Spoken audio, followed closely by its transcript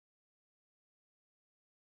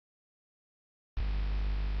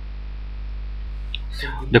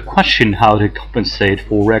The question how to compensate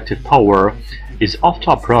for reactive power is of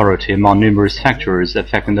top priority among numerous factors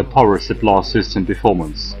affecting the power supply system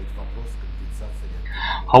performance.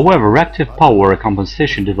 However, reactive power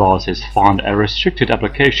compensation devices find a restricted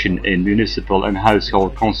application in municipal and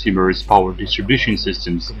household consumers' power distribution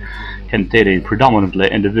systems containing predominantly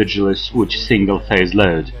individually switched single-phase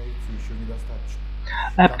load.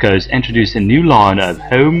 Epcos introduced a new line of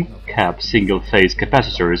HomeCap single-phase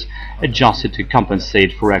capacitors adjusted to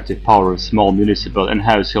compensate for reactive power of small municipal and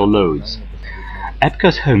household loads.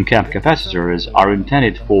 Epcos HomeCap capacitors are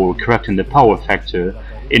intended for correcting the power factor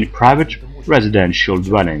in private residential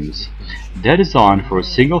dwellings. They are designed for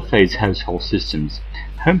single-phase household systems.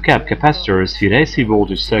 HomeCap capacitors feed AC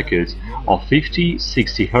voltage circuits of 50,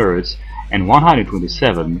 60 Hz and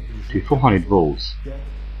 127 to 400 volts.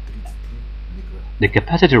 The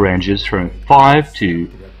capacitor ranges from 5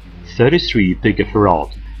 to 33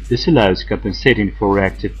 picofarad. This allows compensating for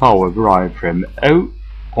reactive power varying from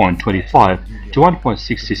 0.25 to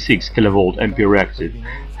 1.66 kilovolt-ampere-reactive.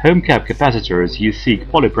 HomeCap capacitors use thick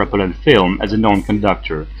polypropylene film as a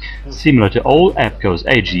non-conductor. Similar to all Epcos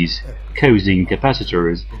AG's cosine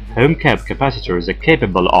capacitors, HomeCap capacitors are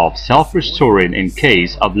capable of self-restoring in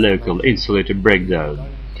case of local insulator breakdown.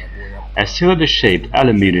 A cylinder-shaped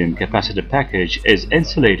aluminum capacitor package is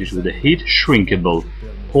insulated with a heat-shrinkable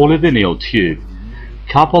polyvinyl tube.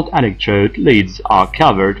 Coupled electrode leads are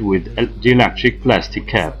covered with a dielectric plastic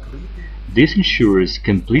cap. This ensures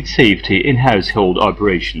complete safety in household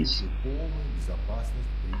operations.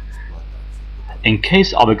 In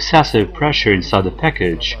case of excessive pressure inside the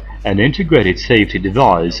package, an integrated safety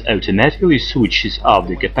device automatically switches off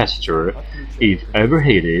the capacitor if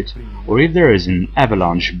overheated or if there is an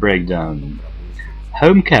avalanche breakdown.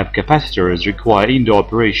 HomeCap capacitors require indoor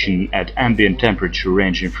operation at ambient temperature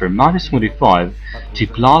ranging from -25 to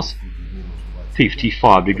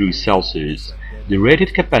 +55 degrees Celsius. The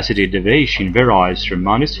rated capacity deviation varies from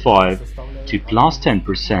 -5 to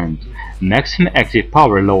 +10%. Maximum active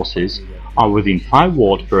power losses are within 5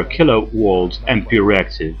 watt per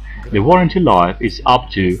kilovolt-ampere-reactive. The warranty life is up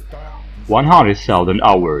to 100,000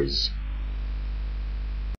 hours.